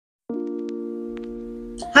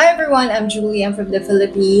Hi everyone, I'm Julie. I'm from the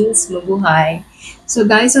Philippines. Mabuhay. So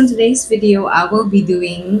guys, on today's video, I will be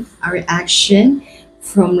doing a reaction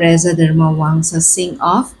from REZA DARMAWANGSA Sing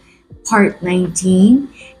Off Part 19,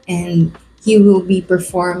 and he will be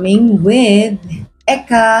performing with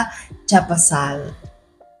ECA Japasal.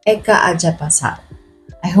 ECA Japasal.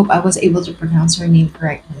 I hope I was able to pronounce her name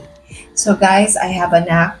correctly. So guys, I have a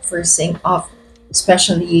knack for Sing Off,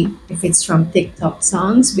 especially if it's from TikTok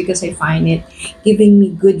songs, because I find it giving me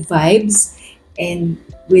good vibes. And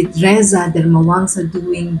with REZA DARMAWANGSA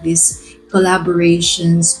doing these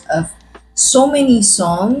collaborations of so many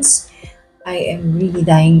songs, I am really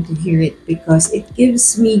dying to hear it because it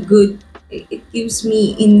gives me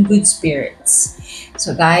in good spirits.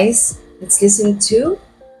 So guys, let's listen to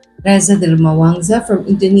REZA DARMAWANGSA from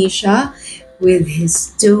Indonesia with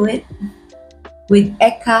his Do It with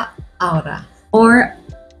Eka Aura, or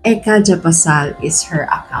ECA Japasal is her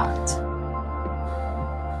account.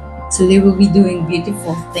 So they will be doing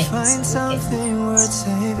beautiful things. Wow.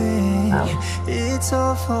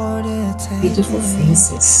 Beautiful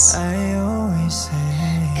faces. I always say,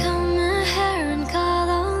 come my hair and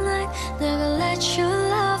color all night. Never let you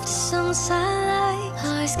love the songs I like.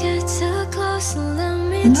 Always get too close and let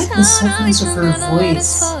me I like the softness of her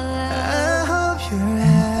voice. I hope you're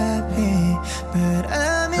happy, but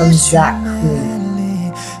I'm From Zach.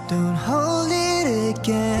 Don't hold it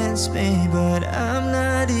against me, but I'm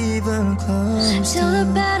not even close. Till the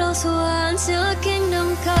battle's won, till the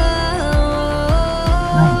kingdom comes.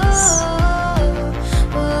 Nice.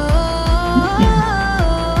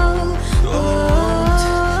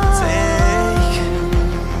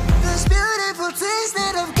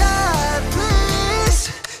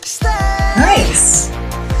 Nice.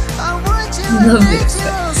 I love this.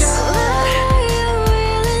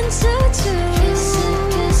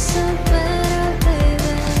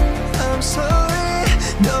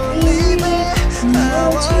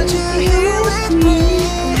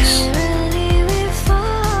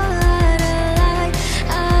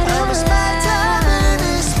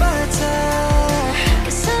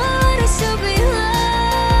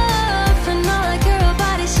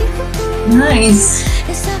 Nice.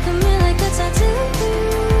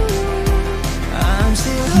 I'm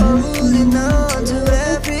still holding on to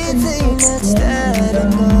everything that's dead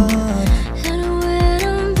and gone. And when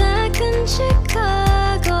I'm back in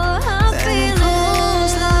Chicago, I'm feeling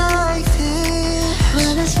like this. When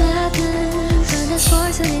there's madness, when there's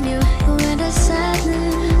poison in you, when there's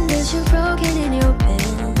sadness, there's you broken in your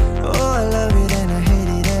pain. Oh, I love it and I hate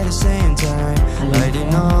it at the same time.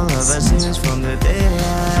 Lighting all of our sins from the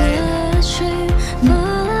daylight.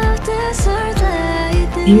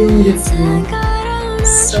 Beautiful.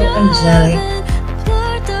 So angelic.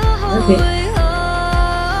 Love it.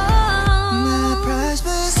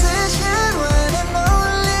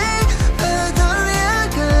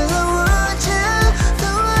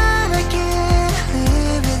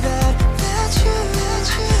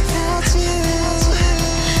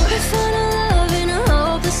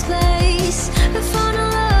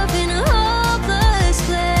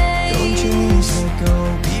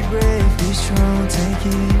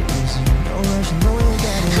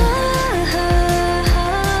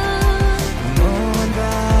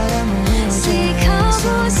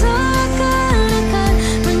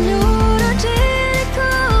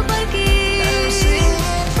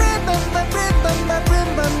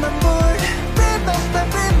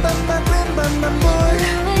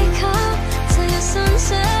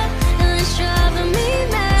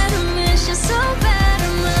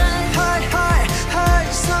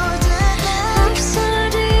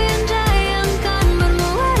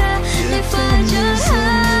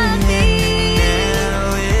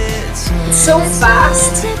 So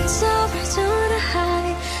fast.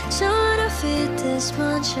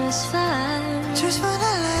 Just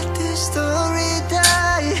wanna let this story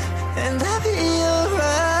die, and I'll be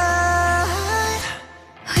alright.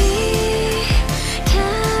 We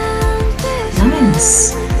can't be Nice.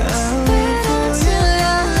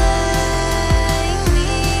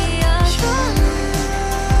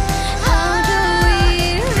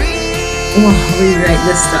 Wow, rewrite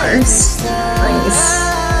the stars. Nice.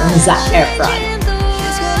 From Zac Efron.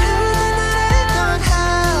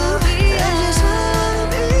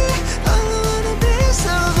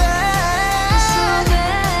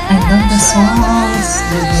 I love the songs.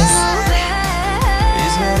 Goodness.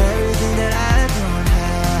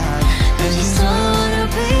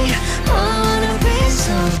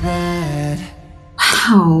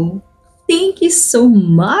 Wow. Thank you so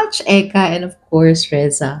much, Eka, and of course,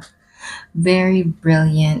 REZA. Very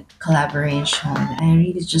brilliant collaboration. I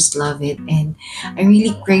really just love it, and I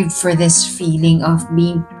really crave for this feeling of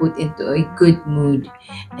being put into a good mood,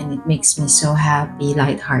 and it makes me so happy,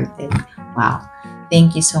 lighthearted. Wow.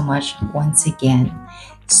 Thank you so much once again.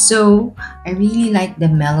 So, I really like the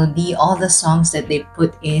melody, all the songs that they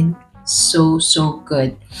put in, so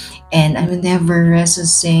good. And I will never REZA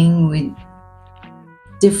sing with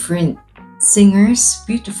different singers,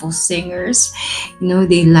 beautiful singers. You know,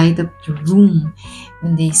 they light up the room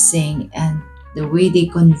when they sing, and the way they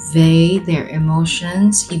convey their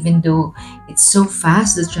emotions, even though it's so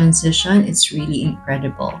fast, the transition, it's really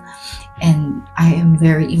incredible. And I am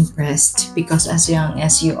very impressed because as young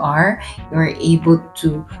as you are able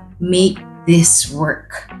to make this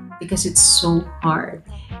work because it's so hard,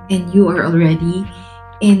 and you are already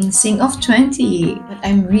in Sing of 20. But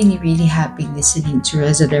I'm really happy listening to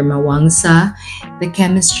REZA Darmawangsa. The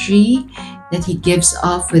chemistry that he gives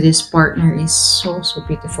off with his partner is so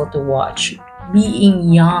beautiful to watch.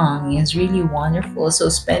 Being young is really wonderful, so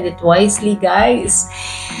spend it wisely, guys.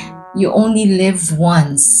 You only live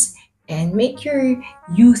once, and make your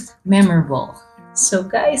youth memorable. So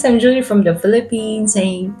guys, I'm Julie from the Philippines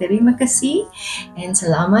saying terima kasih and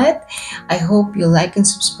salamat. I hope you like and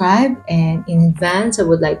subscribe, and in advance I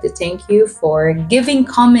would like to thank you for giving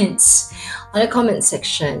comments on the comment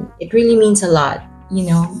section. It really means a lot, you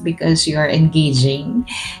know, because you are engaging,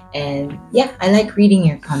 and yeah, I like reading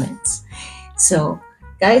your comments. So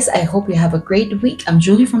guys, I hope you have a great week. I'm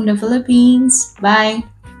Julie from the Philippines. Bye.